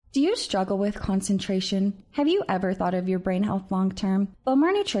Do you struggle with concentration? Have you ever thought of your brain health long term?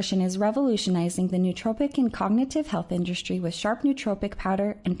 Bowmar Nutrition is revolutionizing the nootropic and cognitive health industry with Sharp Nootropic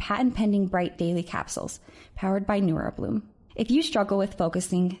Powder and patent-pending Bright Daily Capsules, powered by NeuroBloom. If you struggle with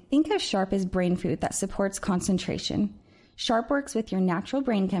focusing, think of Sharp as brain food that supports concentration. Sharp works with your natural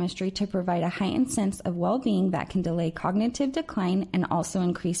brain chemistry to provide a heightened sense of well-being that can delay cognitive decline and also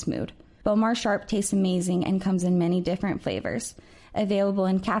increase mood. Bowmar Sharp tastes amazing and comes in many different flavors, available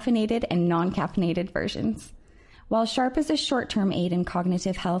in caffeinated and non-caffeinated versions. While Sharp is a short-term aid in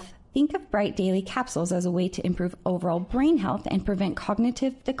cognitive health, think of Bright Daily Capsules as a way to improve overall brain health and prevent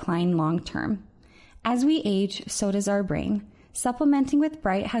cognitive decline long-term. As we age, so does our brain. Supplementing with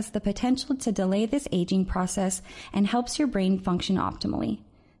Bright has the potential to delay this aging process and helps your brain function optimally.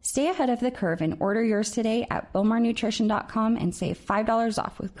 Stay ahead of the curve and order yours today at bowmarnutrition.com and save $5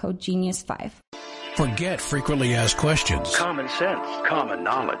 off with code GENIUS5. Forget frequently asked questions, common sense, common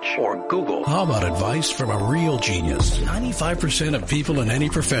knowledge, or Google. How about advice from a real genius? 95% of people in any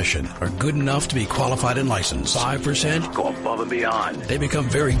profession are good enough to be qualified and licensed. 5% go above and beyond. They become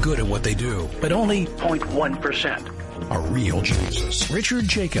very good at what they do, but only 0.1% are real geniuses. Richard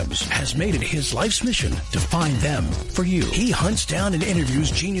Jacobs has made it his life's mission to find them for you. He hunts down and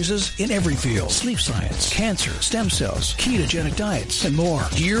interviews geniuses in every field: sleep science, cancer, stem cells, ketogenic diets, and more.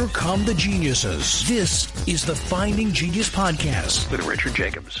 Here come the geniuses. This is the Finding Genius Podcast with Richard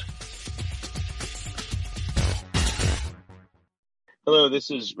Jacobs. Hello, this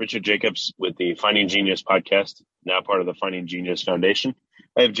is Richard Jacobs with the Finding Genius Podcast, now part of the Finding Genius Foundation.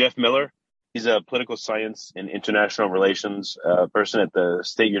 I have Jeff Miller. He's a political science and international relations person at the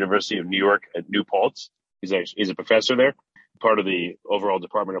State University of New York at New Paltz. He's a professor there, part of the overall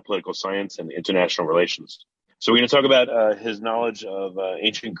Department of Political Science and International Relations. So we're going to talk about his knowledge of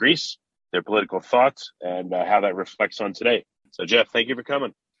ancient Greece, their political thought, and how that reflects on today. So, Jeff, thank you for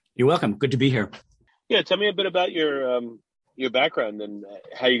coming. You're welcome. Good to be here. Yeah, tell me a bit about your background and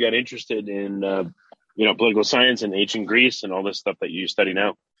how you got interested in political science and ancient Greece and all this stuff that you study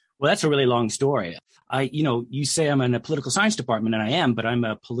now. Well, that's a really long story. You say I'm in a political science department, and I am, but I'm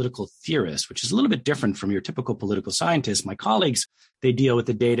a political theorist, which is a little bit different from your typical political scientist. My colleagues, they deal with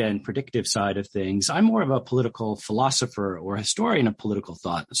the data and predictive side of things. I'm more of a political philosopher or historian of political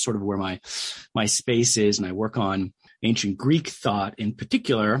thought. That's sort of where my space is, and I work on ancient Greek thought in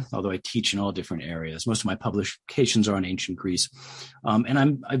particular, although I teach in all different areas. Most of my publications are on ancient Greece.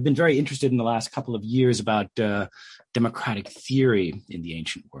 And I've been very interested in the last couple of years about democratic theory in the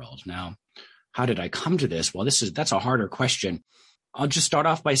ancient world. Now, how did I come to this? Well, that's a harder question. I'll just start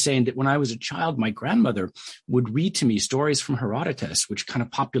off by saying that when I was a child, my grandmother would read to me stories from Herodotus, which kind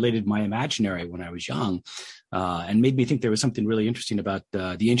of populated my imaginary when I was young, and made me think there was something really interesting about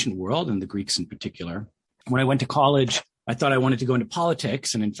the ancient world and the Greeks in particular. When I went to college, I thought I wanted to go into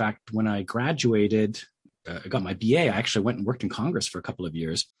politics. And in fact, when I graduated, I got my BA, I actually went and worked in Congress for a couple of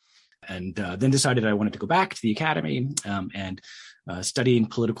years. And then decided I wanted to go back to the academy and studying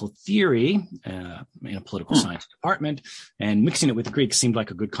political theory in a political science department, and mixing it with the Greek seemed like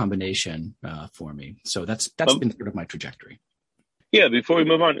a good combination for me. So that's been sort of my trajectory. Yeah. Before we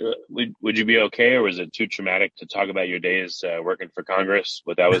move on, would you be okay, or was it too traumatic to talk about your days working for Congress,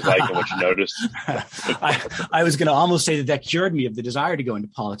 what that was like and what you noticed? I was going to almost say that cured me of the desire to go into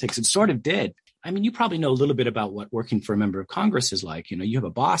politics. It sort of did. I mean, you probably know a little bit about what working for a member of Congress is like. You know, you have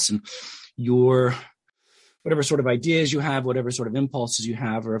a boss, and your whatever sort of ideas you have, whatever sort of impulses you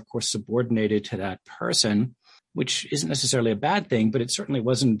have are, of course, subordinated to that person, which isn't necessarily a bad thing, but it certainly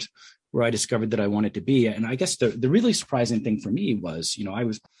wasn't where I discovered that I wanted to be. And I guess the really surprising thing for me was,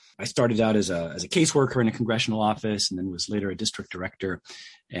 I started out as a caseworker in a congressional office, and then was later a district director.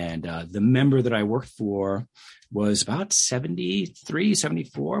 And the member that I worked for was about 73,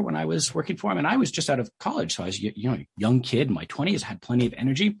 74 when I was working for him. And I was just out of college. So I was, a young kid in my 20s, had plenty of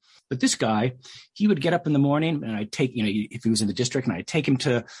energy. But this guy, he would get up in the morning, and I'd take, if he was in the district, and I'd take him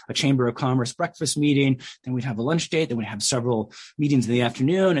to a Chamber of Commerce breakfast meeting. Then we'd have a lunch date. Then we'd have several meetings in the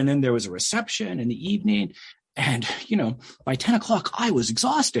afternoon. And then there was a reception in the evening. And, by 10 o'clock, I was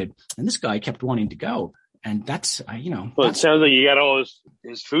exhausted. And this guy kept wanting to go. And that's, Well, it sounds like you got all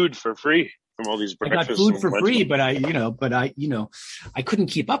his food for free from all these breakfasts. I got food for free, but I couldn't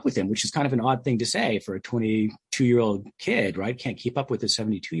keep up with him, which is kind of an odd thing to say for a 22-year-old kid, right? Can't keep up with a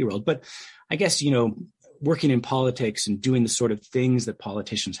 72-year-old. But I guess, working in politics and doing the sort of things that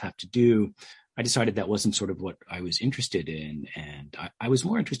politicians have to do, I decided that wasn't sort of what I was interested in. And I was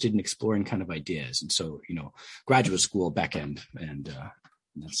more interested in exploring kind of ideas. And so, graduate school back end. And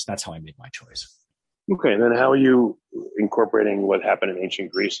that's how I made my choice. Okay. And then how are you incorporating what happened in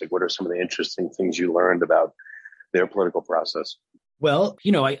ancient Greece? Like, what are some of the interesting things you learned about their political process? Well,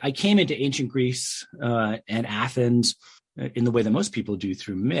 I came into ancient Greece and Athens in the way that most people do,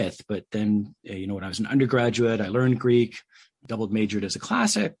 through myth. But then, when I was an undergraduate, I learned Greek, doubled majored as a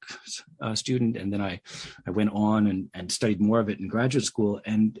classic student, and then I went on and studied more of it in graduate school.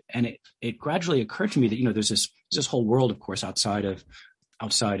 And it gradually occurred to me that there's this whole world, of course, outside of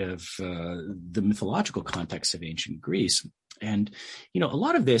the mythological context of ancient Greece. And, a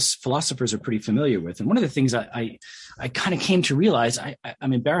lot of this philosophers are pretty familiar with. And one of the things I kind of came to realize,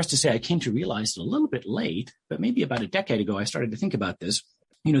 I'm embarrassed to say I came to realize it a little bit late, but maybe about a decade ago, I started to think about this.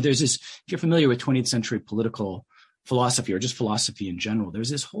 There's this, if you're familiar with 20th century political philosophy or just philosophy in general, there's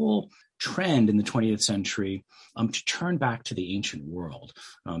this whole trend in the 20th century to turn back to the ancient world.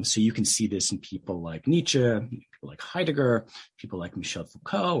 So you can see this in people like Nietzsche, people like Heidegger, people like Michel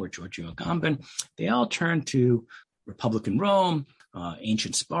Foucault or Giorgio Agamben. They all turn to Republican Rome,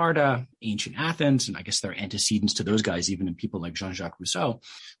 ancient Sparta, ancient Athens, and I guess there are antecedents to those guys, even in people like Jean-Jacques Rousseau.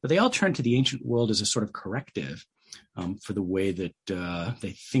 But they all turn to the ancient world as a sort of corrective for the way that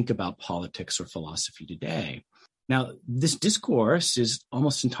they think about politics or philosophy today. Now, this discourse is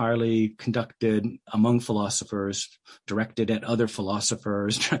almost entirely conducted among philosophers, directed at other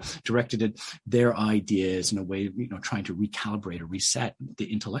philosophers, directed at their ideas in a way, trying to recalibrate or reset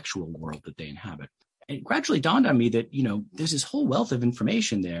the intellectual world that they inhabit. It gradually dawned on me that, there's this whole wealth of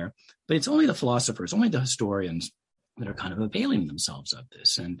information there, but it's only the philosophers, only the historians that are kind of availing themselves of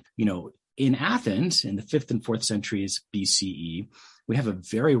this. And, in Athens, in the 5th and 4th centuries BCE, we have a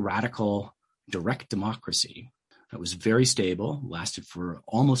very radical direct democracy that was very stable, lasted for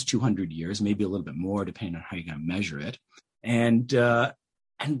almost 200 years, maybe a little bit more, depending on how you're going to measure it. And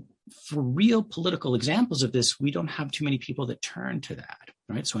for real political examples of this, we don't have too many people that turn to that,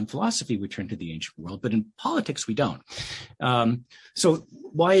 right? So in philosophy, we turn to the ancient world, but in politics, we don't. So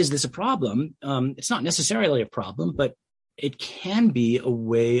why is this a problem? It's not necessarily a problem, but it can be a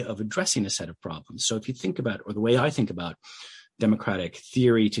way of addressing a set of problems. So if you think about, or the way I think about democratic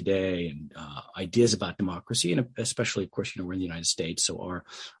theory today and ideas about democracy, and especially, of course, we're in the United States, so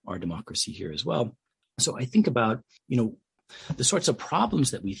our democracy here as well. So I think about, the sorts of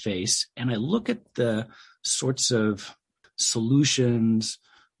problems that we face, and I look at the sorts of solutions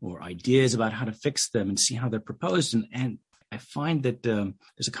or ideas about how to fix them and see how they're proposed, and I find that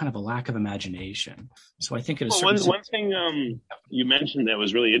there's a kind of a lack of imagination. So I think one thing you mentioned that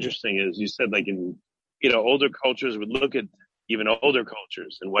was really interesting is you said, like, in older cultures would look at even older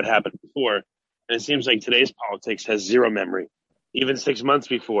cultures and what happened before, and it seems like today's politics has zero memory. Even 6 months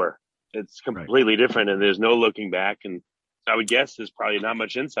before, it's completely different, and there's no looking back. And I would guess there's probably not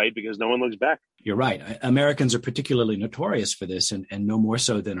much insight because no one looks back. You're right. Americans are particularly notorious for this, and no more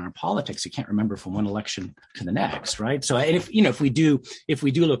so than our politics. You can't remember from one election to the next, right? So, and if we do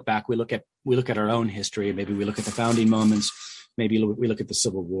look back, we look at our own history. Maybe we look at the founding moments. Maybe we look at the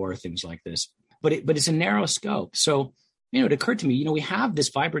Civil War, things like this. But it's a narrow scope. So, it occurred to me, we have this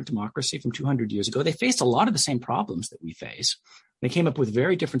vibrant democracy from 200 years ago. They faced a lot of the same problems that we face. They came up with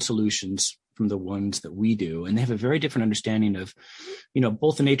very different solutions from the ones that we do. And they have a very different understanding of,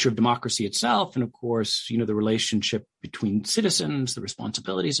 both the nature of democracy itself and, of course, the relationship between citizens, the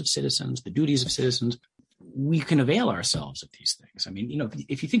responsibilities of citizens, the duties of citizens. We can avail ourselves of these things. I mean,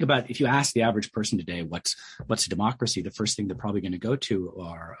 if you think about, if you ask the average person today, what's a democracy, the first thing they're probably going to go to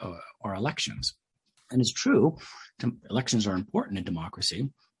are elections. And it's true, elections are important in democracy.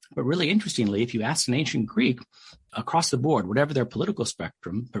 But really interestingly, if you ask an ancient Greek across the board, whatever their political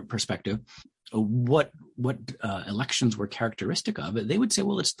perspective, what elections were characteristic of, they would say,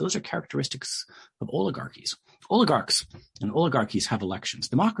 well, those are characteristics of oligarchies. Oligarchs and oligarchies have elections.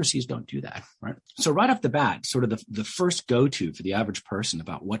 Democracies don't do that, right? So right off the bat, sort of the first go-to for the average person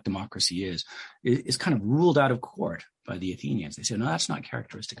about what democracy is kind of ruled out of court by the Athenians. They say, no, that's not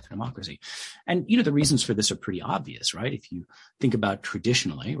characteristic of democracy. And, the reasons for this are pretty obvious, right? If you think about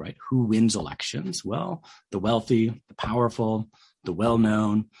traditionally, right, who wins elections? Well, the wealthy, the powerful, the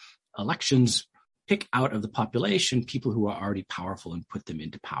well-known. Elections pick out of the population people who are already powerful and put them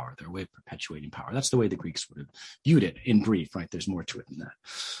into power. They're a way of perpetuating power. That's the way the Greeks would have viewed it in brief, right? There's more to it than that.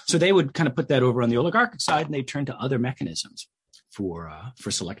 So they would kind of put that over on the oligarchic side, and they turn to other mechanisms for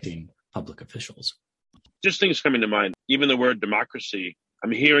selecting public officials. Just things coming to mind. Even the word democracy,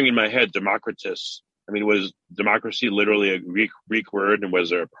 I'm hearing in my head Democritus. I mean, was democracy literally a Greek word, and was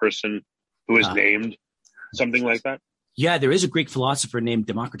there a person who was named something like that? Yeah, there is a Greek philosopher named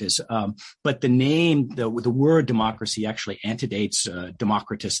Democritus, but the name, the word democracy actually antedates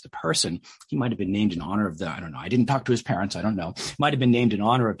Democritus, the person. He might have been named in honor of I don't know. I didn't talk to his parents. I don't know. Might have been named in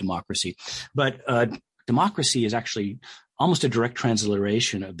honor of democracy. But democracy is actually almost a direct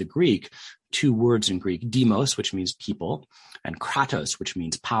transliteration of the Greek, two words in Greek, demos, which means people, and kratos, which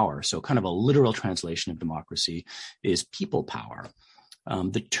means power. So kind of a literal translation of democracy is people power.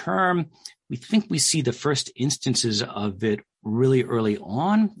 The term, we think we see the first instances of it really early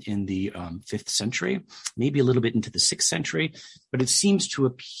on in the 5th century, maybe a little bit into the 6th century, but it seems to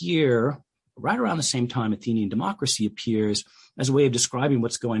appear right around the same time Athenian democracy appears as a way of describing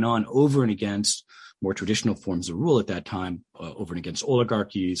what's going on over and against more traditional forms of rule at that time, over and against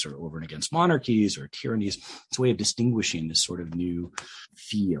oligarchies or over and against monarchies or tyrannies. It's a way of distinguishing this sort of new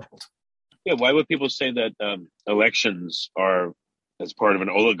field. Yeah, why would people say that elections are as part of an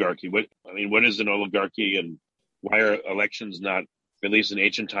oligarchy? What is an oligarchy, and why are elections not, at least in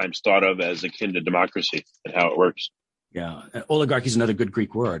ancient times, thought of as akin to democracy and how it works? Yeah, oligarchy is another good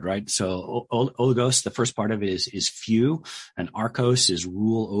Greek word, right? So oligos, the first part of it is few, and archos is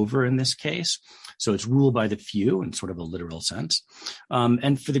rule over in this case. So it's rule by the few in sort of a literal sense.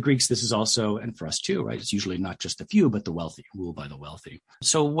 And for the Greeks, this is also, and for us too, right? It's usually not just the few, but the wealthy, rule by the wealthy.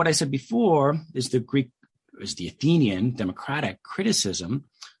 So what I said before is the Athenian democratic criticism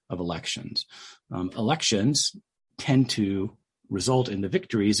of elections. Elections tend to result in the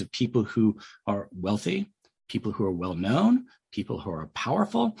victories of people who are wealthy, people who are well-known, people who are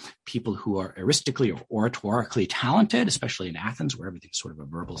powerful, people who are eristically or oratorically talented, especially in Athens, where everything's sort of a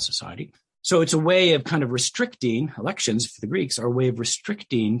verbal society. So it's a way of kind of restricting, elections for the Greeks are a way of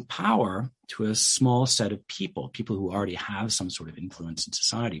restricting power to a small set of people who already have some sort of influence in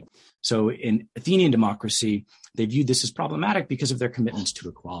society. So in Athenian democracy, they viewed this as problematic because of their commitments to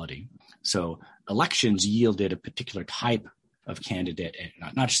equality. So elections yielded a particular type of candidate,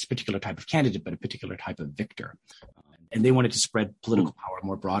 and not just a particular type of candidate, but a particular type of victor. And they wanted to spread political power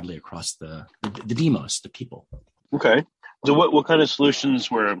more broadly across the demos, the people. Okay. So what kind of solutions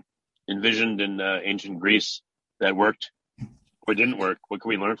were envisioned in ancient Greece that worked or didn't work? What can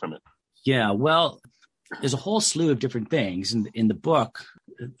we learn from it? Yeah, well, there's a whole slew of different things. In the book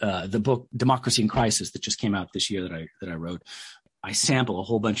Democracy in Crisis that just came out this year that I wrote, I sample a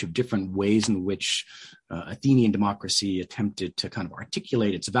whole bunch of different ways in which Athenian democracy attempted to kind of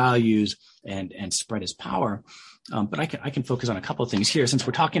articulate its values and spread its power. But I can focus on a couple of things here. Since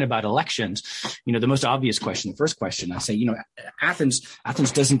we're talking about elections, the most obvious question, the first question, I say, Athens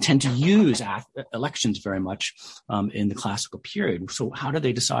doesn't tend to use elections very much in the classical period. So how do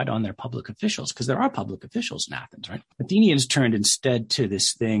they decide on their public officials? Because there are public officials in Athens, right? Athenians turned instead to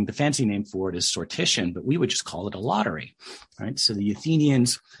this thing, the fancy name for it is sortition, but we would just call it a lottery, right? So the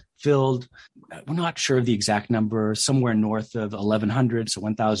Athenians filled, we're not sure of the exact number, somewhere north of 1,100, so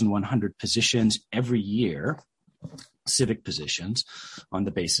 1,100 positions every year, civic positions, on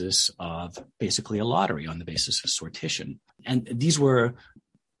the basis of basically a lottery, on the basis of sortition. And these were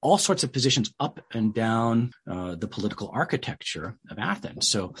all sorts of positions up and down the political architecture of Athens.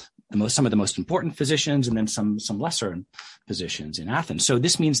 So some of the most important positions, and then some lesser positions in Athens. So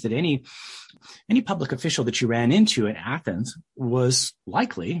this means that any public official that you ran into at Athens was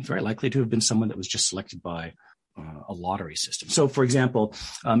very likely to have been someone that was just selected by a lottery system. So, for example,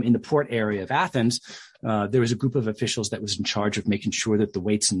 in the port area of Athens, there was a group of officials that was in charge of making sure that the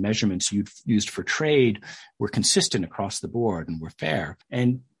weights and measurements used for trade were consistent across the board and were fair.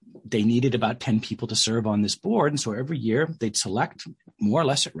 And they needed about 10 people to serve on this board. And so every year they'd select more or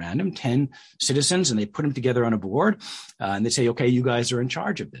less at random 10 citizens, and they put them together on a board. And they say, okay, you guys are in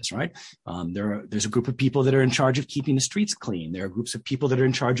charge of this, right? There's a group of people that are in charge of keeping the streets clean. There are groups of people that are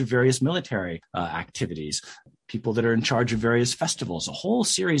in charge of various military activities, people that are in charge of various festivals, a whole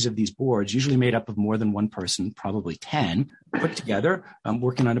series of these boards, usually made up of more than one person, probably 10, put together,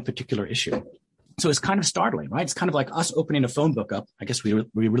 working on a particular issue. So it's kind of startling, right? It's kind of like us opening a phone book up. I guess we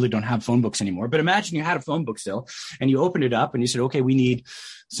really don't have phone books anymore, but imagine you had a phone book still and you opened it up and you said, okay, we need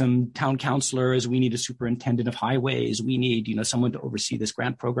some town councilors. We need a superintendent of highways. We need, someone to oversee this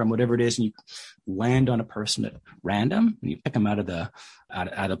grant program, whatever it is. And you land on a person at random and you pick them out of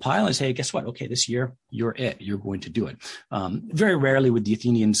the pile and say, hey, guess what? Okay, this year you're going to do it. Very rarely would the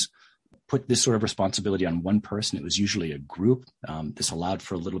Athenians put this sort of responsibility on one person. It was usually a group. This allowed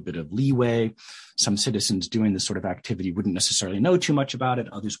for a little bit of leeway. Some citizens doing this sort of activity wouldn't necessarily know too much about it.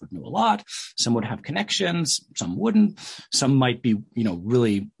 Others would know a lot. Some would have connections. Some wouldn't. Some might be,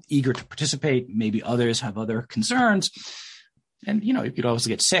 really eager to participate. Maybe others have other concerns. And, you could always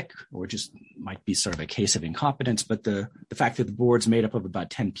get sick, or just might be sort of a case of incompetence. But the fact that the board's made up of about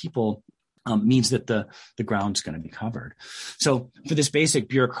 10 people means that the ground's going to be covered. So for this basic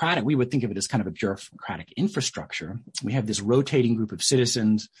bureaucratic, we would think of it as kind of a bureaucratic infrastructure. We have this rotating group of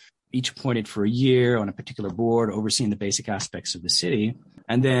citizens each appointed for a year on a particular board, overseeing the basic aspects of the city.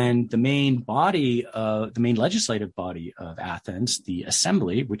 And then the main legislative body of Athens, the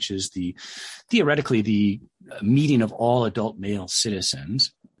Assembly, which is theoretically the meeting of all adult male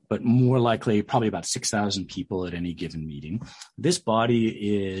citizens, but more likely probably about 6,000 people at any given meeting. This body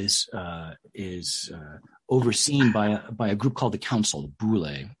is overseen by a group called the Council, the Boule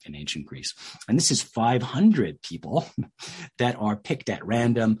in ancient Greece. And this is 500 people that are picked at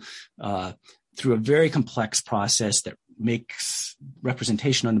random through a very complex process that makes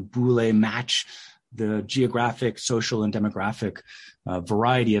representation on the Boule match the geographic, social, and demographic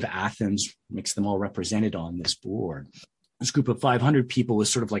variety of Athens, makes them all represented on this board. This group of 500 people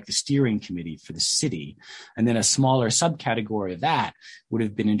was sort of like the steering committee for the city. And then a smaller subcategory of that would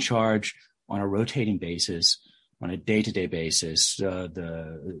have been in charge on a rotating basis, on a day-to-day basis,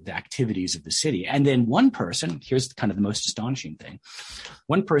 the activities of the city. And then one person, here's kind of the most astonishing thing,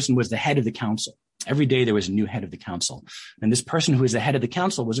 one person was the head of the council. Every day there was a new head of the council. And this person who was the head of the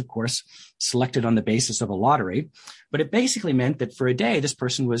council was, of course, selected on the basis of a lottery. But it basically meant that for a day, this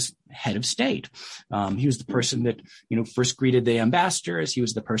person was head of state. He was the person that, first greeted the ambassadors. He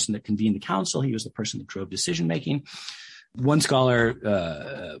was the person that convened the council. He was the person that drove decision-making. One scholar,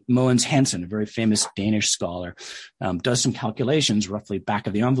 Mogens Hansen, a very famous Danish scholar, does some calculations, roughly back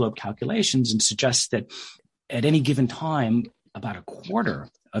of the envelope calculations, and suggests that at any given time, about a quarter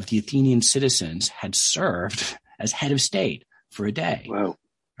of the Athenian citizens had served as head of state for a day. Wow.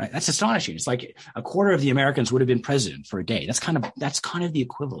 Right? That's astonishing. It's like a quarter of the Americans would have been president for a day. That's kind of the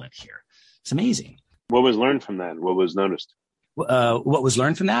equivalent here. It's amazing. What was learned from that? What was noticed? What was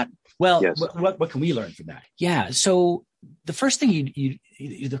learned from that? Well, yes. What can we learn from that? Yeah. So the first thing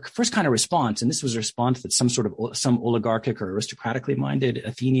the first kind of response, and this was a response that some oligarchic or aristocratically minded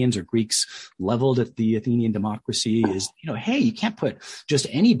Athenians or Greeks leveled at the Athenian democracy is, hey, you can't put just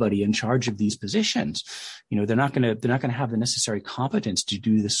anybody in charge of these positions. They're not going to have the necessary competence to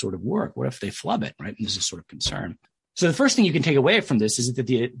do this sort of work. What if they flub it? Right. And this is sort of concern. So the first thing you can take away from this is that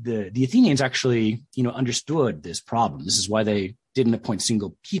the Athenians actually, understood this problem. This is why they didn't appoint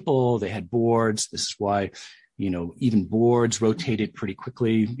single people. They had boards. This is why, even boards rotated pretty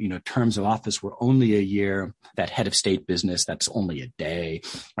quickly. Terms of office were only a year. That head of state business, that's only a day,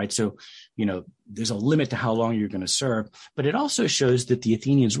 right? So, there's a limit to how long you're going to serve. But it also shows that the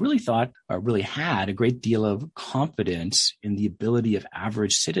Athenians really had a great deal of confidence in the ability of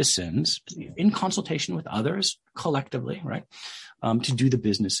average citizens in consultation with others collectively, right, to do the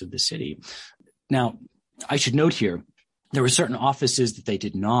business of the city. Now, I should note here, there were certain offices that they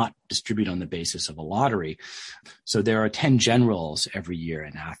did not distribute on the basis of a lottery. So there are 10 generals every year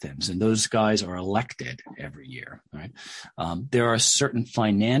in Athens, and those guys are elected every year, right? There are certain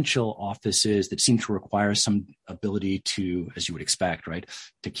financial offices that seem to require some ability to, as you would expect, right,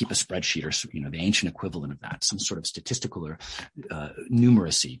 to keep a spreadsheet or, the ancient equivalent of that, some sort of statistical or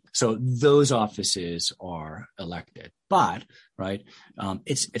numeracy. So those offices are elected. But, right,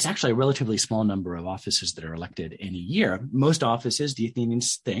 it's actually a relatively small number of offices that are elected in a year. Most offices, the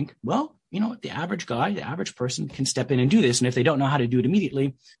Athenians think, well, the average guy, the average person can step in and do this. And if they don't know how to do it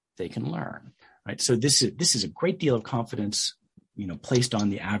immediately, they can learn, right? So this is a great deal of confidence, placed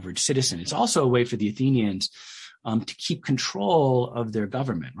on the average citizen. It's also a way for the Athenians to keep control of their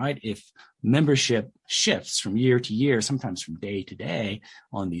government, right? If membership shifts from year to year, sometimes from day to day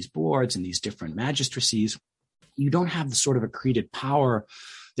on these boards and these different magistracies, you don't have the sort of accreted power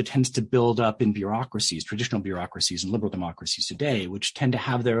that tends to build up in bureaucracies, traditional bureaucracies and liberal democracies today, which tend to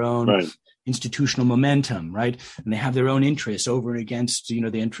have their own institutional momentum, right? And they have their own interests over and against, the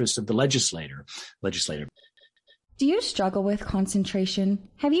interests of the legislator. Do you struggle with concentration?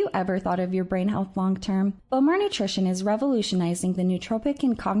 Have you ever thought of your brain health long term? Bowmar Nutrition is revolutionizing the nootropic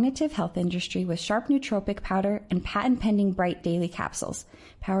and cognitive health industry with Sharp Nootropic Powder and patent-pending Bright Daily Capsules,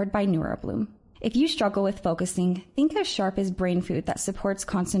 powered by NeuroBloom. If you struggle with focusing, think of Sharp as brain food that supports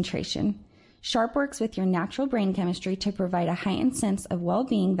concentration. Sharp works with your natural brain chemistry to provide a heightened sense of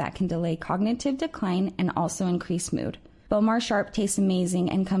well-being that can delay cognitive decline and also increase mood. Bowmar Sharp tastes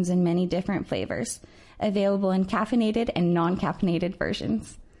amazing and comes in many different flavors, available in caffeinated and non-caffeinated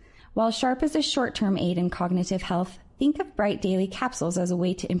versions. While Sharp is a short-term aid in cognitive health, think of Bright Daily Capsules as a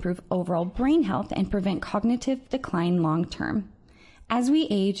way to improve overall brain health and prevent cognitive decline long-term. As we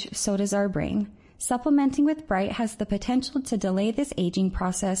age, so does our brain. Supplementing with Bright has the potential to delay this aging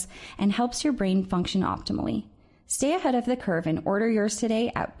process and helps your brain function optimally. Stay ahead of the curve and order yours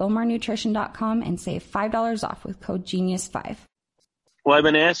today at bowmarnutrition.com and save $5 off with code GENIUS5. Well, I've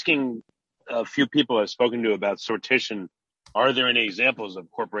been asking a few people I've spoken to about sortition. Are there any examples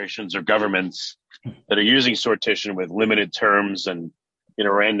of corporations or governments that are using sortition with limited terms and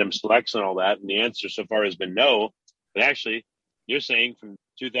random selects and all that? And the answer so far has been no. But actually, you're saying from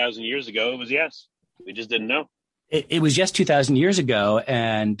 2,000 years ago, it was yes. We just didn't know. It was just 2,000 years ago.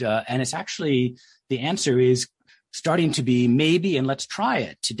 And it's actually, the answer is starting to be maybe, and let's try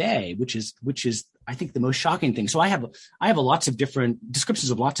it today, which is I think the most shocking thing. So I have lots of different descriptions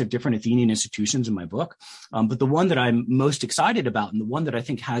of lots of different Athenian institutions in my book. But the one that I'm most excited about, and the one that I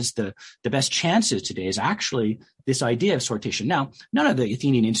think has the best chances today, is actually this idea of sortition. Now, none of the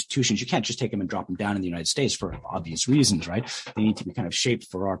Athenian institutions, you can't just take them and drop them down in the United States for obvious reasons, right? They need to be kind of shaped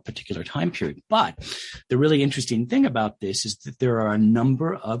for our particular time period. But the really interesting thing about this is that there are a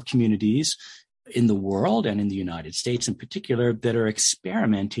number of communities in the world and in the United States in particular that are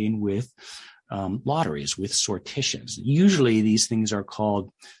experimenting with lotteries, with sortitions. Usually these things are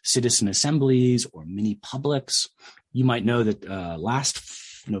called citizen assemblies or mini publics. You might know that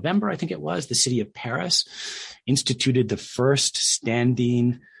last November, I think it was, the city of Paris instituted the first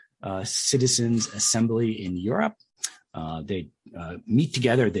standing citizens assembly in Europe. They meet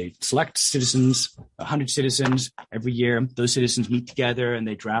together, they select citizens, 100 citizens every year. Those citizens meet together and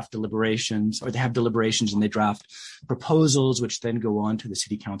they draft deliberations, or they have deliberations and they draft proposals, which then go on to the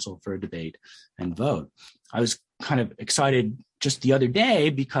city council for a debate and vote. I was kind of excited just the other day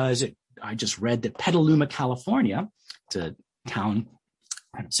because I just read that Petaluma, California, it's a town,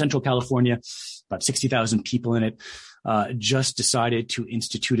 Central California, about 60,000 people in it, just decided to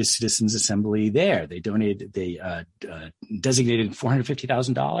institute a citizens assembly there. They designated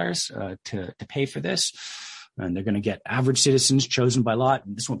 $450,000 to pay for this. And they're going to get average citizens chosen by lot.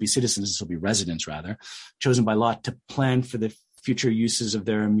 This won't be citizens, this will be residents rather, chosen by lot to plan for the future uses of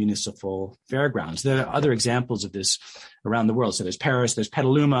their municipal fairgrounds. There are other examples of this around the world. So there's Paris, there's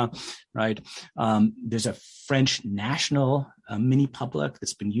Petaluma, right? There's a French national mini public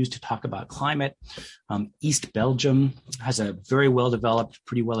that's been used to talk about climate. East Belgium has a very well-developed,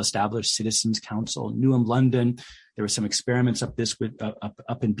 pretty well-established citizens council. Newham, London, there were some experiments up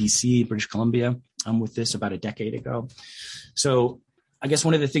in BC, British Columbia, with this about a decade ago. So I guess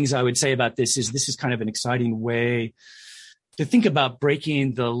one of the things I would say about this is kind of an exciting way to think about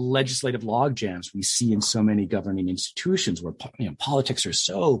breaking the legislative log jams we see in so many governing institutions where politics are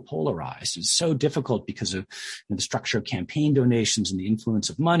so polarized. It's so difficult because of the structure of campaign donations and the influence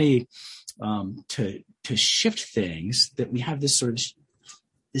of money to shift things, that we have this sort of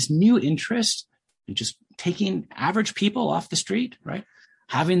this new interest in just taking average people off the street, right?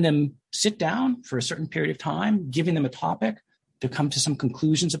 Having them sit down for a certain period of time, giving them a topic to come to some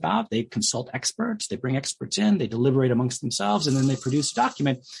conclusions about. They consult experts, they bring experts in, they deliberate amongst themselves, and then they produce a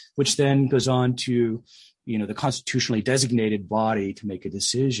document, which then goes on to, the constitutionally designated body to make a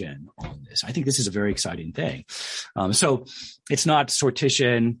decision on this. I think this is a very exciting thing. So it's not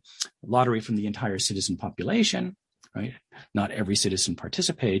sortition, lottery from the entire citizen population, right? Not every citizen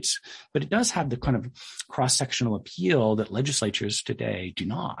participates, but it does have the kind of cross-sectional appeal that legislatures today do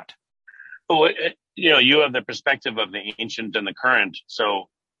not. Well, you have the perspective of the ancient and the current. So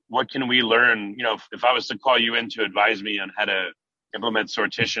what can we learn? If I was to call you in to advise me on how to implement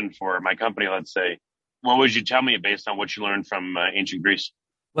sortition for my company, let's say, what would you tell me based on what you learned from ancient Greece?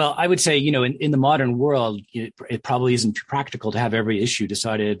 Well, I would say, in the modern world, it probably isn't too practical to have every issue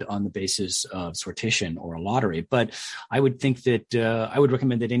decided on the basis of sortition or a lottery. But I would think that I would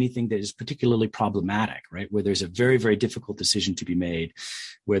recommend that anything that is particularly problematic, right, where there's a very, very difficult decision to be made,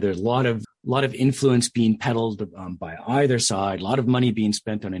 where there's a lot of influence being peddled by either side, a lot of money being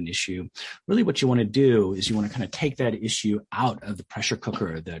spent on an issue. Really what you want to do is you want to kind of take that issue out of the pressure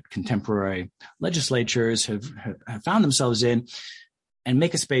cooker that contemporary legislatures have found themselves in, and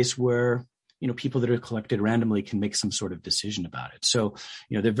make a space where, people that are collected randomly can make some sort of decision about it. So,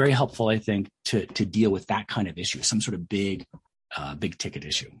 they're very helpful, I think, to deal with that kind of issue, some sort of big ticket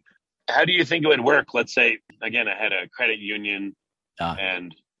issue. How do you think it would work? Let's say, again, I had a credit union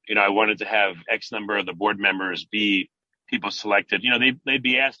and, I wanted to have X number of the board members be people selected. They'd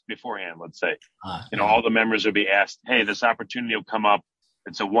be asked beforehand, let's say, all the members would be asked, hey, this opportunity will come up.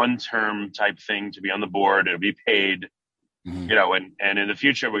 It's a one-term type thing to be on the board. It'll be paid. Mm-hmm. And in the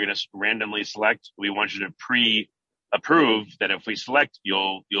future, we're going to randomly select. We want you to pre-approve that if we select,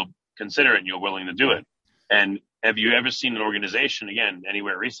 you'll consider it and you're willing to do it. And have you ever seen an organization, again,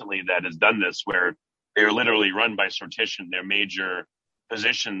 anywhere recently that has done this, where they're literally run by sortition? Their major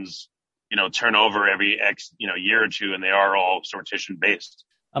positions, turn over every X, year or two, and they are all sortition based.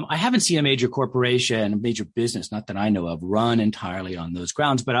 I haven't seen a major corporation, a major business, not that I know of, run entirely on those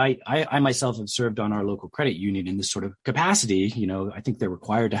grounds. But I myself have served on our local credit union in this sort of capacity. I think they're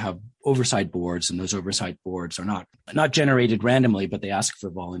required to have oversight boards, and those oversight boards are not generated randomly, but they ask for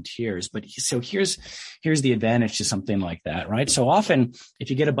volunteers. But so here's the advantage to something like that, right? So often, if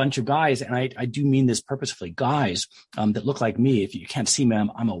you get a bunch of guys, and I do mean this purposefully, guys that look like me. If you can't see me,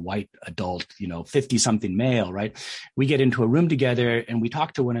 I'm a white adult, 50-something male, right? We get into a room together and we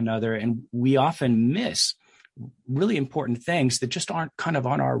talk to one another, and we often miss really important things that just aren't kind of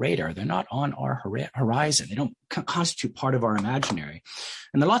on our radar. They're not on our horizon. They don't constitute part of our imaginary.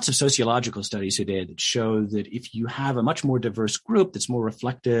 And there are lots of sociological studies today that show that if you have a much more diverse group that's more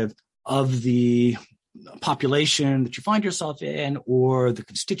reflective of the population that you find yourself in, or the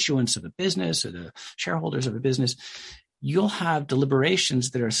constituents of a business or the shareholders of a business, you'll have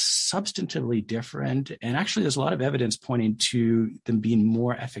deliberations that are substantively different. And actually, there's a lot of evidence pointing to them being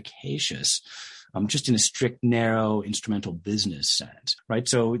more efficacious, just in a strict, narrow, instrumental business sense, right?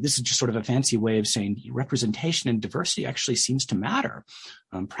 So this is just sort of a fancy way of saying representation and diversity actually seems to matter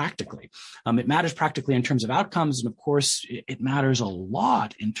practically. It matters practically in terms of outcomes. And of course, it matters a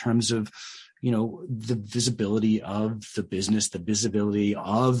lot in terms of the visibility of the business, the visibility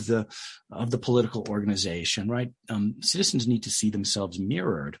of the political organization, right? Citizens need to see themselves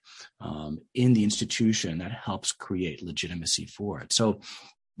mirrored in the institution that helps create legitimacy for it. So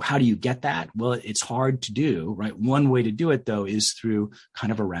how do you get that? Well, it's hard to do, right? One way to do it, though, is through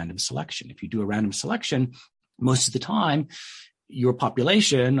kind of a random selection. If you do a random selection, most of the time, your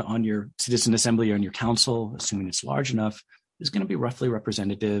population on your citizen assembly or on your council, assuming it's large enough, is going to be roughly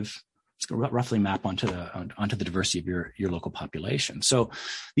representative. It's going to roughly map onto the diversity of your local population. So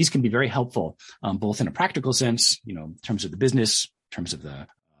these can be very helpful, both in a practical sense, in terms of the business, in terms of the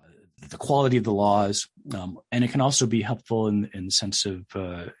quality of the laws, and it can also be helpful in the sense of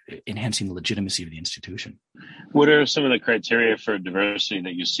enhancing the legitimacy of the institution. What are some of the criteria for diversity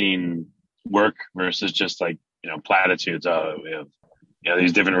that you've seen work versus just like platitudes? We have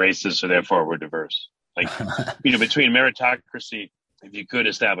these different races, so therefore we're diverse. Like between meritocracy, if you could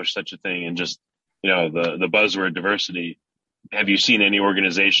establish such a thing, and just the buzzword diversity, have you seen any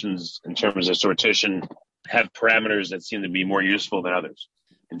organizations in terms of sortition have parameters that seem to be more useful than others?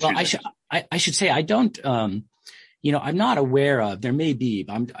 Well, I should say I don't. I'm not aware of. There may be,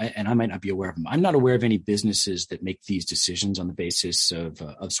 and I might not be aware of them. I'm not aware of any businesses that make these decisions on the basis of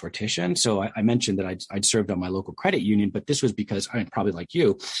sortition. So I mentioned that I'd served on my local credit union, but this was because probably like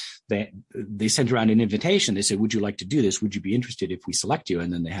you, they sent around an invitation. They said, "Would you like to do this? Would you be interested if we select you?"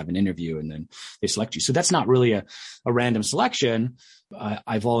 And then they have an interview, and then they select you. So that's not really a random selection.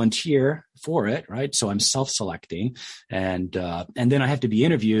 I volunteer for it, right? So I'm self-selecting, and then I have to be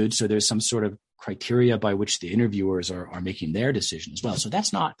interviewed. So there's some sort of criteria by which the interviewers are making their decision as well. So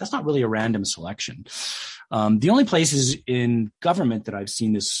that's not really a random selection. The only places in government that I've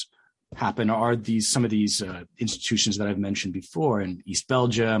seen this happen are some of these institutions that I've mentioned before in East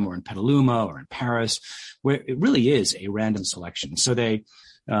Belgium or in Petaluma or in Paris, where it really is a random selection. So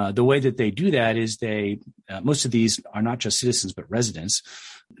the way that they do that is most of these are not just citizens, but residents.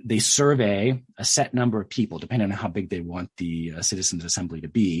 They survey a set number of people, depending on how big they want the citizens assembly to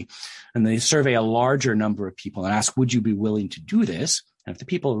be. And they survey a larger number of people and ask, would you be willing to do this? And if the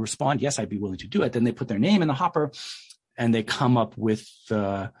people respond, yes, I'd be willing to do it, then they put their name in the hopper and they come up with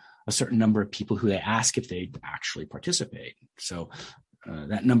a certain number of people who they ask if they actually participate. So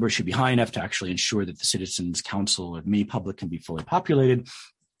that number should be high enough to actually ensure that the Citizens Council or the public can be fully populated.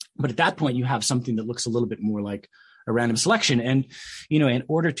 But at that point, you have something that looks a little bit more like a random selection. And, in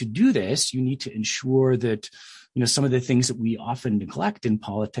order to do this, you need to ensure that, some of the things that we often neglect in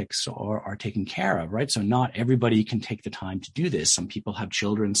politics are taken care of, right? So not everybody can take the time to do this. Some people have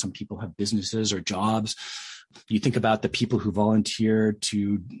children, some people have businesses or jobs. You think about the people who volunteer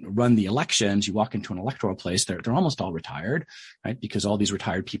to run the elections. You walk into an electoral place, they're almost all retired, right? Because all these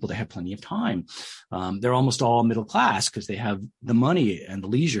retired people, they have plenty of time. They're almost all middle class because they have the money and the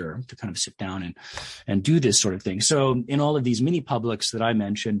leisure to kind of sit down and do this sort of thing. So in all of these mini publics that I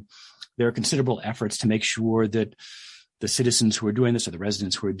mentioned, there are considerable efforts to make sure that the citizens who are doing this or the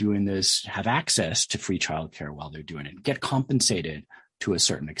residents who are doing this have access to free childcare while they're doing it, get compensated to a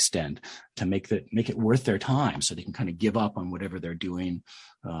certain extent to make it worth their time, so they can kind of give up on whatever they're doing,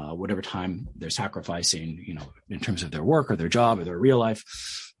 whatever time they're sacrificing, in terms of their work or their job or their real life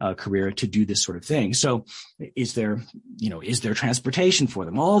career to do this sort of thing. So is there transportation for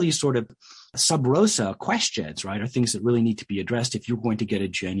them? All these sort of sub rosa questions, right, are things that really need to be addressed if you're going to get a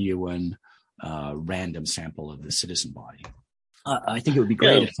genuine random sample of the citizen body. I think it would be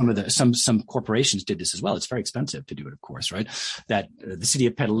great if some corporations did this as well. It's very expensive to do it, of course, right? That the city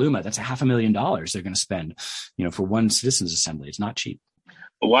of Petaluma, that's $500,000 they're going to spend, for one citizens assembly. It's not cheap.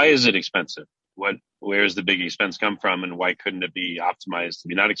 Why is it expensive? What where's the big expense come from, and why couldn't it be optimized to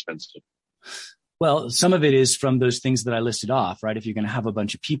be not expensive? Well, some of it is from those things that I listed off, right? If you're going to have a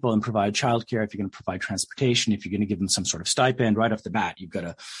bunch of people and provide childcare, if you're going to provide transportation, if you're going to give them some sort of stipend right off the bat, you've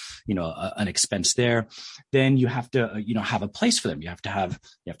got an expense there. Then you have to, have a place for them. You have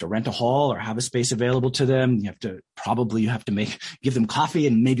to rent a hall or have a space available to them. You have to give them coffee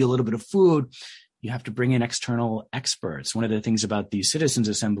and maybe a little bit of food. You have to bring in external experts. One of the things about these citizens'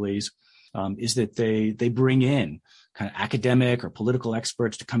 assemblies is that they bring in kind of academic or political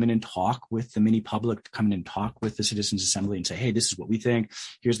experts to come in and talk with the mini public, to come in and talk with the Citizens Assembly and say, hey, this is what we think.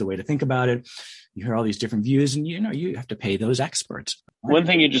 Here's the way to think about it. You hear all these different views, and you have to pay those experts. One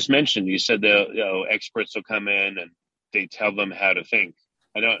thing you just mentioned, you said the experts will come in and they tell them how to think.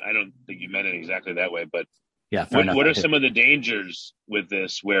 I don't think you meant it exactly that way, but yeah, what are some of the dangers with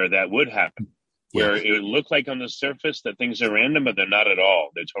this where that would happen? Where it would look like on the surface that things are random, but they're not at all.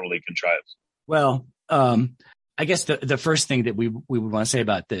 They're totally contrived. Well, I guess the first thing that we would want to say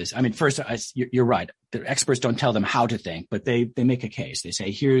about this, I mean, first, you're right. The experts don't tell them how to think, but they make a case. They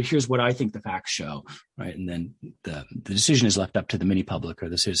say, here's what I think the facts show, right? And then the decision is left up to the mini public or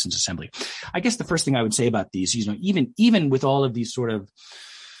the Citizens Assembly. I guess the first thing I would say about these, even with all of these sort of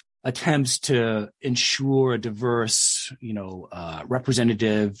attempts to ensure a diverse,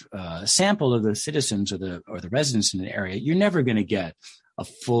 representative sample of the citizens or the residents in the area, you're never going to get a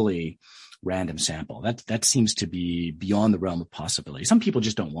fully random sample. That seems to be beyond the realm of possibility. Some people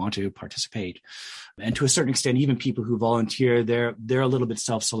just don't want to participate. And to a certain extent, even people who volunteer, they're a little bit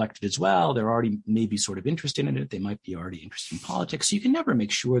self-selected as well. They're already maybe sort of interested in it. They might be already interested in politics. So you can never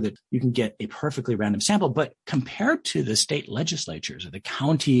make sure that you can get a perfectly random sample. But compared to the state legislatures or the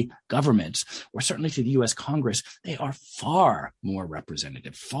county governments, or certainly to the U.S. Congress, they are far more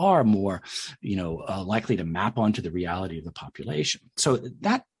representative, far more, likely to map onto the reality of the population. So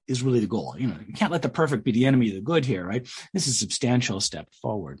that is really the goal. You can't let the perfect be the enemy of the good here, right? This is a substantial step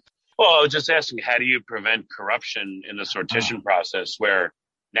forward. Well, I was just asking, how do you prevent corruption in the sortition process where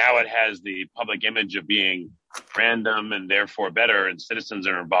now it has the public image of being random and therefore better and citizens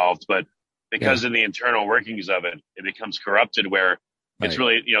are involved, but because of the internal workings of it, it becomes corrupted where it's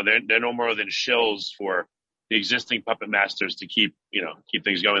really, they're no more than shills for the existing puppet masters to keep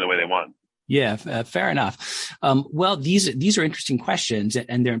things going the way they want. Yeah, fair enough. Well, these are interesting questions,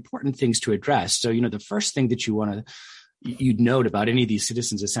 and they're important things to address. So, the first thing that you'd note about any of these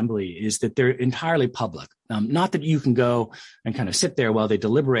citizens' assembly is that they're entirely public. Not that you can go and kind of sit there while they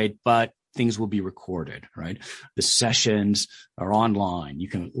deliberate, but things will be recorded, right? The sessions are online. You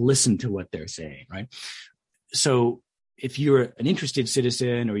can listen to what they're saying, right? So if you're an interested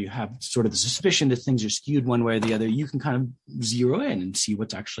citizen or you have sort of the suspicion that things are skewed one way or the other, you can kind of zero in and see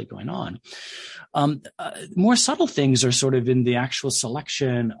what's actually going on. More subtle things are sort of in the actual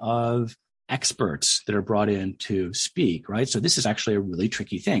selection of experts that are brought in to speak, right? So this is actually a really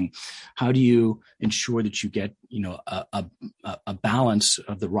tricky thing. How do you ensure that you get, a balance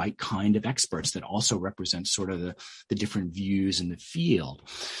of the right kind of experts that also represent sort of the different views in the field?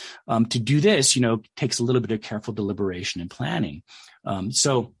 To do this, takes a little bit of careful deliberation and planning.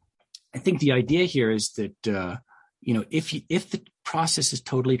 So I think the idea here is that, if the process is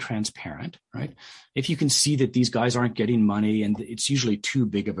totally transparent, right? If you can see that these guys aren't getting money, and it's usually too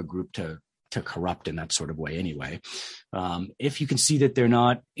big of a group to corrupt in that sort of way anyway. If you can see that they're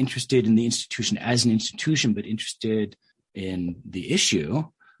not interested in the institution as an institution, but interested in the issue,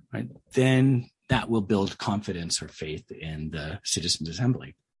 right, then that will build confidence or faith in the Citizens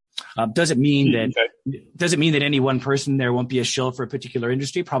Assembly. Does it mean that any one person there won't be a shill for a particular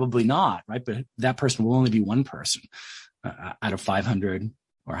industry? Probably not, right? But that person will only be one person out of 500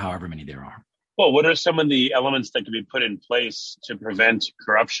 or however many there are. Well, what are some of the elements that can be put in place to prevent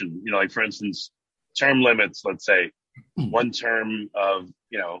corruption? Like, for instance, term limits, let's say one term of,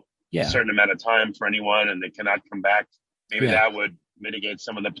 a certain amount of time for anyone and they cannot come back. Maybe that would mitigate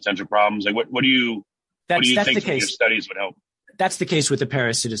some of the potential problems. Like, what do you think your studies would help? That's the case with the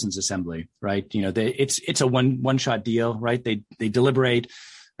Paris Citizens Assembly, right? It's a one-shot deal, right? They deliberate.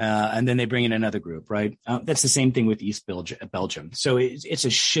 And then they bring in another group, right? That's the same thing with East Belgium. So it's a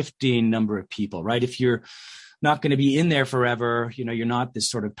shifting number of people, right? If you're not going to be in there forever, you're not this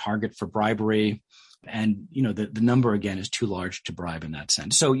sort of target for bribery. And, the number, again, is too large to bribe in that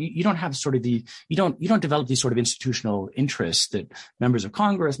sense. So you don't have sort of you don't develop these sort of institutional interests that members of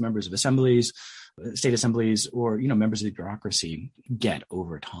Congress, members of assemblies, state assemblies, or, members of the bureaucracy get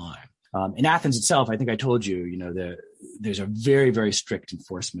over time. In Athens itself, I think I told you, there's a very, very strict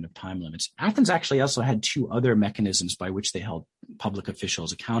enforcement of time limits. Athens actually also had two other mechanisms by which they held public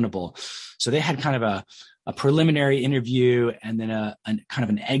officials accountable. So they had kind of a preliminary interview and then a kind of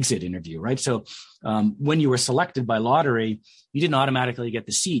an exit interview, right? So when you were selected by lottery, you didn't automatically get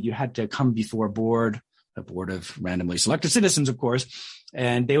the seat. You had to come before a board of randomly selected citizens, of course,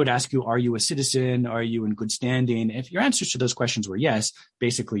 and they would ask you, are you a citizen? Are you in good standing? If your answers to those questions were yes,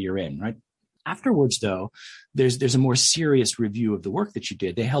 basically you're in, right? Afterwards, though, there's a more serious review of the work that you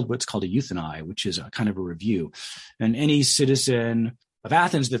did. They held what's called a euthanae, which is a kind of a review. And any citizen of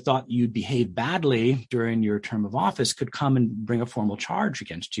Athens that thought you'd behave badly during your term of office could come and bring a formal charge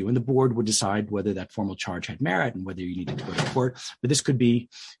against you. And the board would decide whether that formal charge had merit and whether you needed to go to court. But this could be,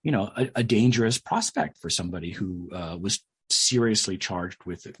 a dangerous prospect for somebody who was seriously charged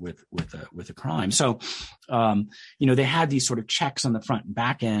with a crime. So, they had these sort of checks on the front and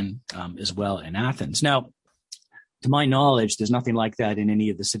back end as well in Athens. Now, to my knowledge, there's nothing like that in any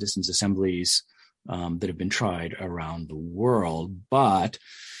of the citizens' assemblies that have been tried around the world. But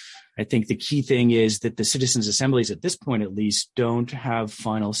I think the key thing is that the citizens' assemblies, at this point at least, don't have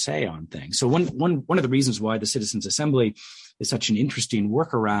final say on things. So one of the reasons why the citizens' assembly is such an interesting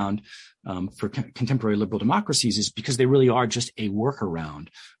workaround for contemporary liberal democracies is because they really are just a workaround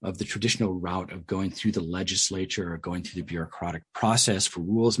of the traditional route of going through the legislature or going through the bureaucratic process for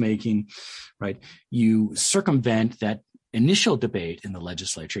rules making, right? You circumvent that initial debate in the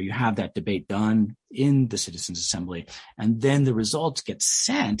legislature. You have that debate done in the citizens' assembly, and then the results get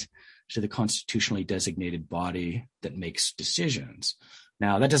sent to the constitutionally designated body that makes decisions.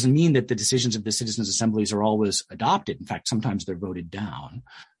 Now, that doesn't mean that the decisions of the citizens' assemblies are always adopted. In fact, sometimes they're voted down.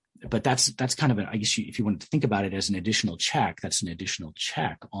 But that's kind of, I guess, if you wanted to think about it as an additional check, that's an additional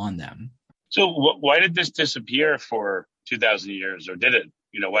check on them. So why did this disappear for 2,000 years, or did it?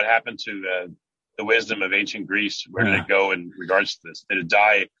 What happened to the wisdom of ancient Greece? Where did it go in regards to this? Did it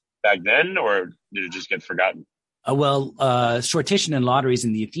die back then, or did it just get forgotten? Sortition and lotteries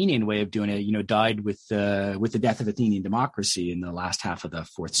in the Athenian way of doing it, died with the death of Athenian democracy in the last half of the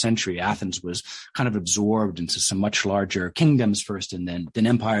 4th century. Athens was kind of absorbed into some much larger kingdoms first, and then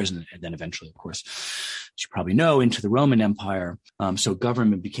empires, and then eventually, of course, as you probably know, into the Roman Empire. So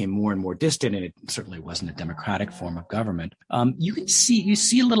government became more and more distant, and it certainly wasn't a democratic form of government. You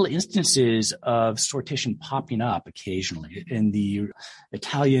see little instances of sortition popping up occasionally in the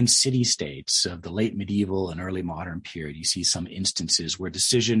Italian city-states of the late medieval and early modern period. You see some instances where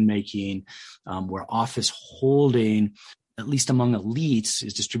decision-making, where office holding, at least among elites,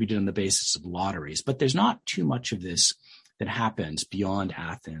 is distributed on the basis of lotteries. But there's not too much of this that happens beyond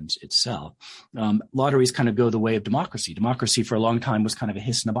Athens itself. Lotteries kind of go the way of democracy. Democracy for a long time was kind of a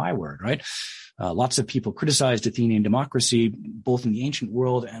hiss and a byword, right? Lots of people criticized Athenian democracy, both in the ancient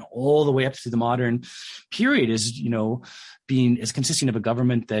world and all the way up to the modern period, as consisting of a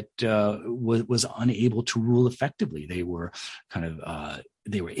government that was unable to rule effectively. They were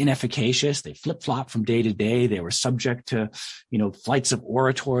they were inefficacious. They flip-flopped from day to day. They were subject to, flights of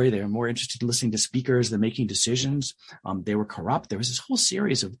oratory. They were more interested in listening to speakers than making decisions. They were corrupt. There was this whole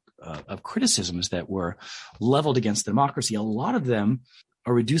series of criticisms that were leveled against democracy. A lot of them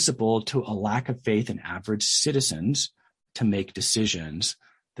are reducible to a lack of faith in average citizens to make decisions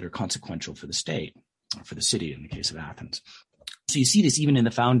that are consequential for the state, or for the city in the case of Athens. So you see this even in the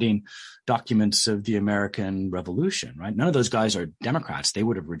founding documents of the American Revolution, right? None of those guys are Democrats. They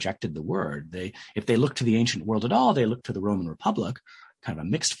would have rejected the word. If they look to the ancient world at all, they look to the Roman Republic, kind of a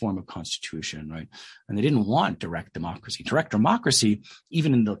mixed form of constitution, right? And they didn't want direct democracy. Direct democracy,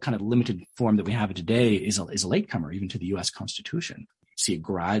 even in the kind of limited form that we have it today, is a latecomer even to the U.S. Constitution. See, it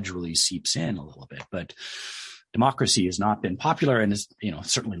gradually seeps in a little bit, but democracy has not been popular, and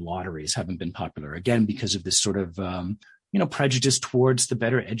certainly lotteries haven't been popular, again, because of this sort of prejudice towards the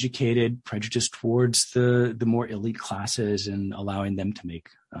better educated, prejudice towards the more elite classes, and allowing them to make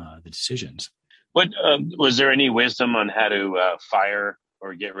the decisions. What was there any wisdom on how to fire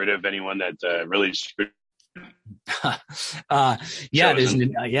or get rid of anyone that really screwed? There is.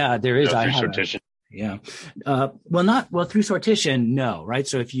 Sortition. Yeah. Through sortition, no, right?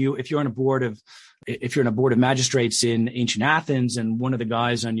 So if you're on a board of magistrates in ancient Athens, and one of the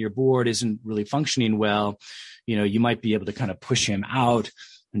guys on your board isn't really functioning well, you might be able to kind of push him out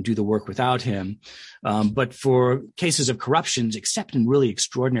and do the work without him. But for cases of corruptions, except in really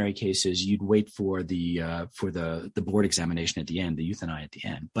extraordinary cases, you'd wait for the board examination at the end, the euthanae at the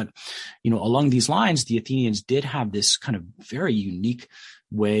end. But, along these lines, the Athenians did have this kind of very unique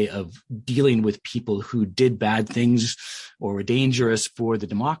way of dealing with people who did bad things or were dangerous for the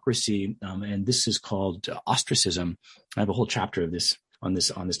democracy. And this is called ostracism. I have a whole chapter of this on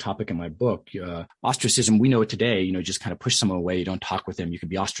this topic in my book. Ostracism, we know it today, just kind of push someone away. You don't talk with them. You can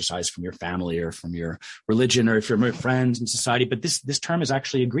be ostracized from your family or from your religion or if you're friends in society. But this term is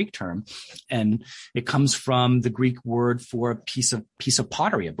actually a Greek term, and it comes from the Greek word for a piece of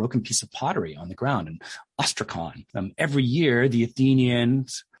pottery, a broken piece of pottery on the ground, and ostrakon. Every year, the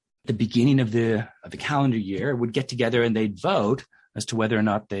Athenians, at the beginning of the calendar year, would get together and they'd vote as to whether or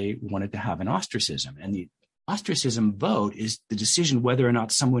not they wanted to have an ostracism. And the ostracism vote is the decision whether or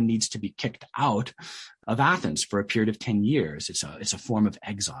not someone needs to be kicked out of Athens for a period of 10 years. It's a form of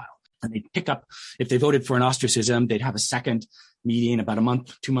exile. And they'd pick up, if they voted for an ostracism, they'd have a second meeting about a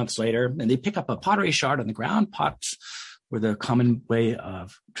month, 2 months later, and they'd pick up a pottery shard on the ground. Pots were the common way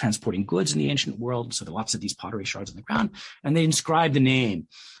of transporting goods in the ancient world. So there are lots of these pottery shards on the ground, and they inscribe the name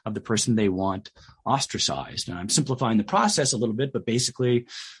of the person they want ostracized. And I'm simplifying the process a little bit, but basically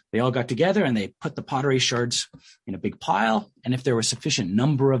they all got together and they put the pottery shards in a big pile. And if there were a sufficient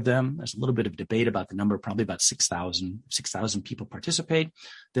number of them, there's a little bit of debate about the number, probably about 6,000 people participate,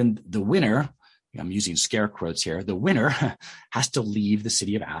 then the winner, I'm using scare quotes here, the winner has to leave the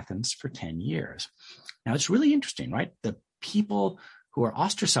city of Athens for 10 years. Now, it's really interesting, right? The people who are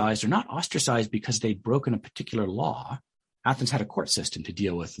ostracized are not ostracized because they'd broken a particular law. Athens had a court system to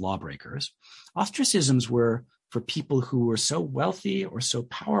deal with lawbreakers. Ostracisms were for people who were so wealthy or so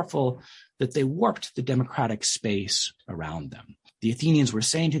powerful that they warped the democratic space around them. The Athenians were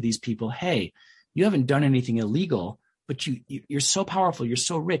saying to these people, hey, you haven't done anything illegal, but you're so powerful, you're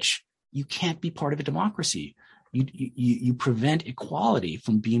so rich, you can't be part of a democracy. You prevent equality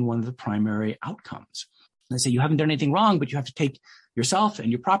from being one of the primary outcomes. And they say you haven't done anything wrong, but you have to take yourself and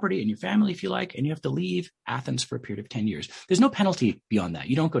your property and your family, if you like, and you have to leave Athens for a period of 10 years. There's no penalty beyond that.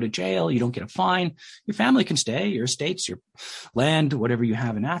 You don't go to jail. You don't get a fine. Your family can stay, your estates, your land, whatever you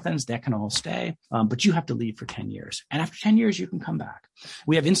have in Athens, that can all stay. But you have to leave for 10 years. And after 10 years, you can come back.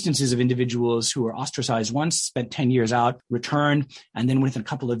 We have instances of individuals who were ostracized once, spent 10 years out, returned, and then within a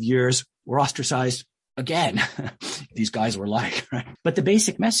couple of years were ostracized again. These guys were like, right? But the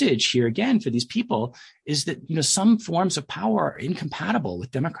basic message here again for these people is that, some forms of power are incompatible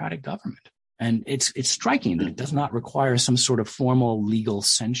with democratic government. And it's striking that it does not require some sort of formal legal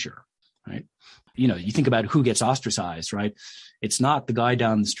censure, right? You think about who gets ostracized, right? It's not the guy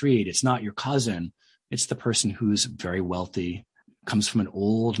down the street. It's not your cousin. It's the person who's very wealthy, comes from an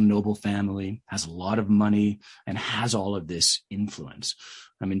old noble family, has a lot of money, and has all of this influence.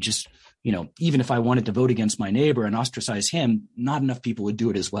 I mean, even if I wanted to vote against my neighbor and ostracize him, not enough people would do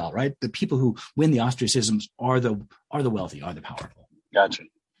it as well, right? The people who win the ostracisms are the wealthy, are the powerful. Gotcha.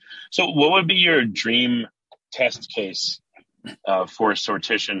 So what would be your dream test case for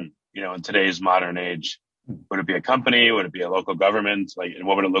sortition, in today's modern age? Would it be a company? Would it be a local government? And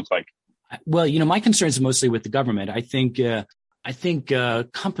what would it look like? Well, my concerns are mostly with the government. I think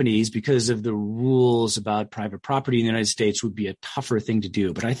companies, because of the rules about private property in the United States, would be a tougher thing to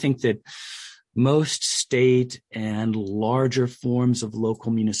do. But I think that most state and larger forms of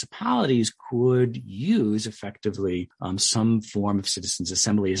local municipalities could use effectively some form of citizens'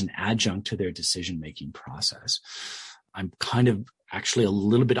 assembly as an adjunct to their decision-making process. I'm kind of actually a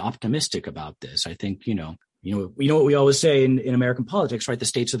little bit optimistic about this. I think, what we always say in American politics, right? The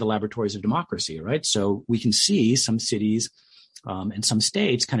states are the laboratories of democracy, right? So we can see some cities and some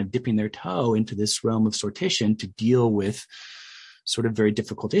states kind of dipping their toe into this realm of sortition to deal with sort of very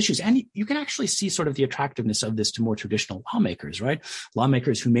difficult issues. And you can actually see sort of the attractiveness of this to more traditional lawmakers, right?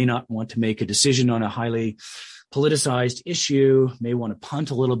 Lawmakers who may not want to make a decision on a highly politicized issue, may want to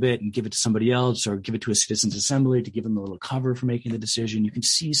punt a little bit and give it to somebody else, or give it to a citizens' assembly to give them a little cover for making the decision. You can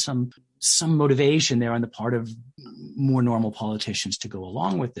see some motivation there on the part of more normal politicians to go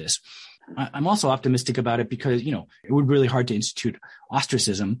along with this. I'm also optimistic about it because, it would be really hard to institute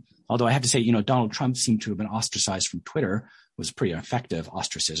ostracism. Although I have to say, Donald Trump seemed to have been ostracized from Twitter. It was pretty effective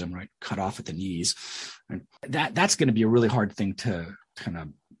ostracism, right? Cut off at the knees. And that's going to be a really hard thing to kind of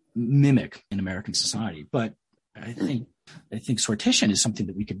mimic in American society. But I think sortition is something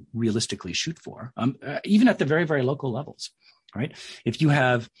that we could realistically shoot for, even at the very, very local levels, right? If you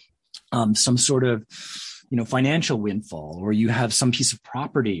have some sort of financial windfall, or you have some piece of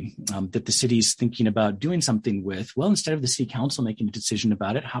property that the city is thinking about doing something with, well, instead of the city council making a decision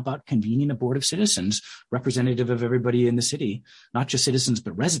about it, how about convening a board of citizens representative of everybody in the city, not just citizens,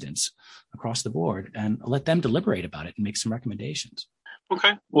 but residents across the board, and let them deliberate about it and make some recommendations.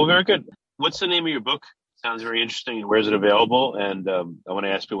 Okay. Well, very good. What's the name of your book? Sounds very interesting. Where is it available? And I want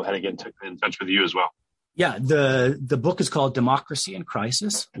to ask people how to get in touch with you as well. Yeah, the book is called Democracy in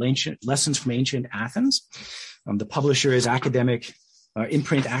Crisis, Lessons from Ancient Athens. The publisher is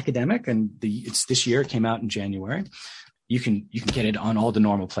Imprint Academic, and it's this year. It came out in January. you can get it on all the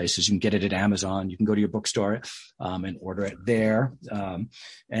normal places. You can get it at Amazon. You can go to your bookstore and order it there.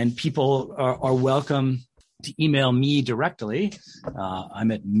 And people are welcome to email me directly.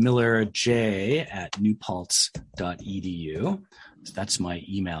 I'm at millerj@newpaltz.edu. So that's my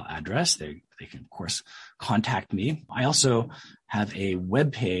email address. They can, of course, contact me. I also have a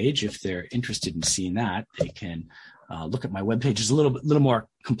web page. If they're interested in seeing that, they can look at my webpage. It's a little more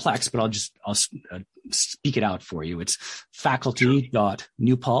complex, but I'll speak it out for you. It's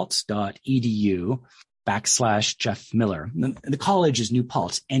faculty.newpaltz.edu/Jeff Miller. The college is New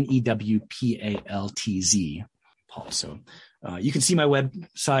Paltz, NEWPALTZ. So you can see my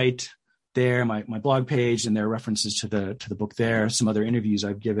website there, my blog page, and there are references to the book there, some other interviews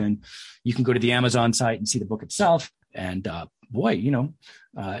I've given. You can go to the Amazon site and see the book itself. And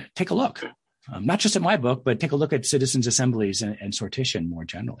take a look. Not just at my book, but take a look at citizens' assemblies and sortition more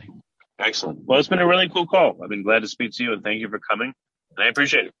generally. Excellent. Well, it's been a really cool call. I've been glad to speak to you, and thank you for coming. And I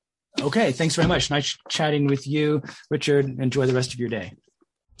appreciate it. Okay. Thanks very much. Nice chatting with you, Richard. Enjoy the rest of your day.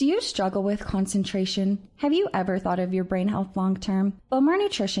 Do you struggle with concentration? Have you ever thought of your brain health long term? Bowmar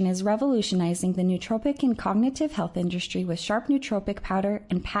Nutrition is revolutionizing the nootropic and cognitive health industry with Sharp Nootropic Powder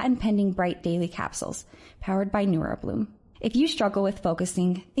and patent-pending Bright Daily Capsules, powered by NeuroBloom. If you struggle with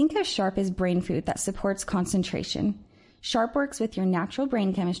focusing, think of Sharp as brain food that supports concentration. Sharp works with your natural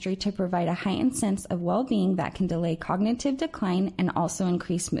brain chemistry to provide a heightened sense of well-being that can delay cognitive decline and also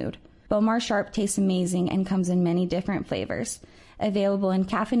increase mood. Bowmar Sharp tastes amazing and comes in many different flavors, available in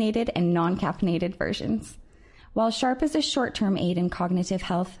caffeinated and non-caffeinated versions. While Sharp is a short-term aid in cognitive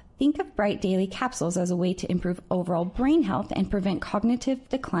health, think of Bright Daily Capsules as a way to improve overall brain health and prevent cognitive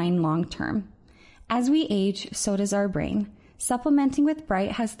decline long-term. As we age, so does our brain. Supplementing with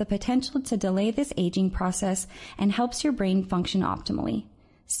Bright has the potential to delay this aging process and helps your brain function optimally.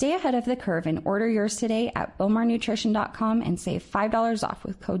 Stay ahead of the curve and order yours today at bowmarnutrition.com and save $5 off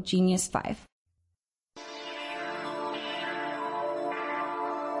with code GENIUS5.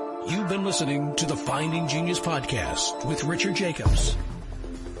 You've been listening to the Finding Genius podcast with Richard Jacobs.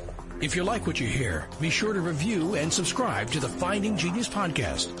 If you like what you hear, be sure to review and subscribe to the Finding Genius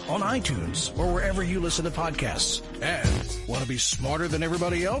podcast on iTunes or wherever you listen to podcasts. And want to be smarter than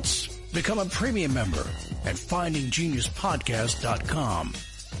everybody else? Become a premium member at findinggeniuspodcast.com.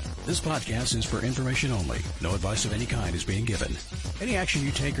 This podcast is for information only. No advice of any kind is being given. Any action you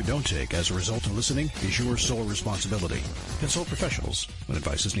take or don't take as a result of listening is your sole responsibility. Consult professionals when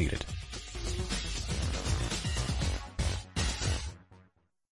advice is needed.